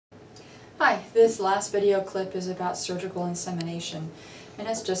Hi, this last video clip is about surgical insemination, and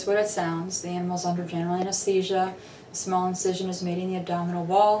it's just what it sounds. The animal's under general anesthesia, a small incision is made in the abdominal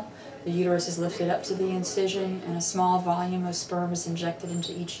wall, the uterus is lifted up to the incision, and a small volume of sperm is injected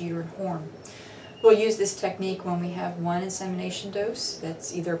into each uterine horn. We'll use this technique when we have one insemination dose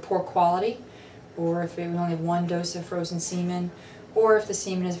that's either poor quality, or if we only have one dose of frozen semen, or if the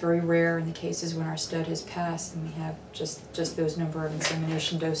semen is very rare in the cases when our stud has passed and we have just those number of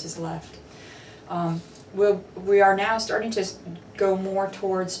insemination doses left. We are now starting to go more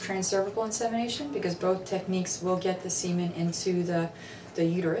towards transcervical insemination because both techniques will get the semen into the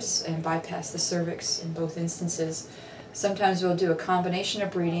uterus and bypass the cervix in both instances. Sometimes we'll do a combination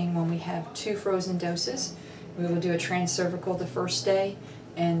of breeding when we have two frozen doses. We will do a transcervical the first day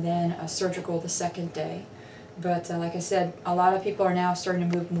and then a surgical the second day. But like I said, a lot of people are now starting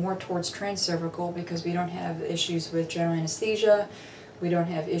to move more towards transcervical because we don't have issues with general anesthesia. We don't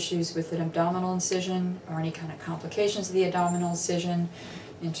have issues with an abdominal incision or any kind of complications of the abdominal incision.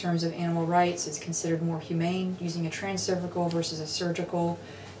 In terms of animal rights, it's considered more humane using a transcervical versus a surgical.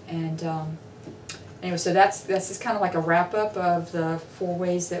 And anyway, so that's just kind of like a wrap-up of the 4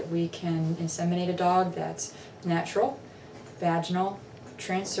 ways that we can inseminate a dog. That's natural, vaginal,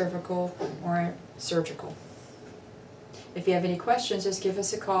 transcervical, or surgical. If you have any questions, just give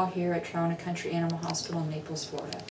us a call here at Trona Country Animal Hospital in Naples, Florida.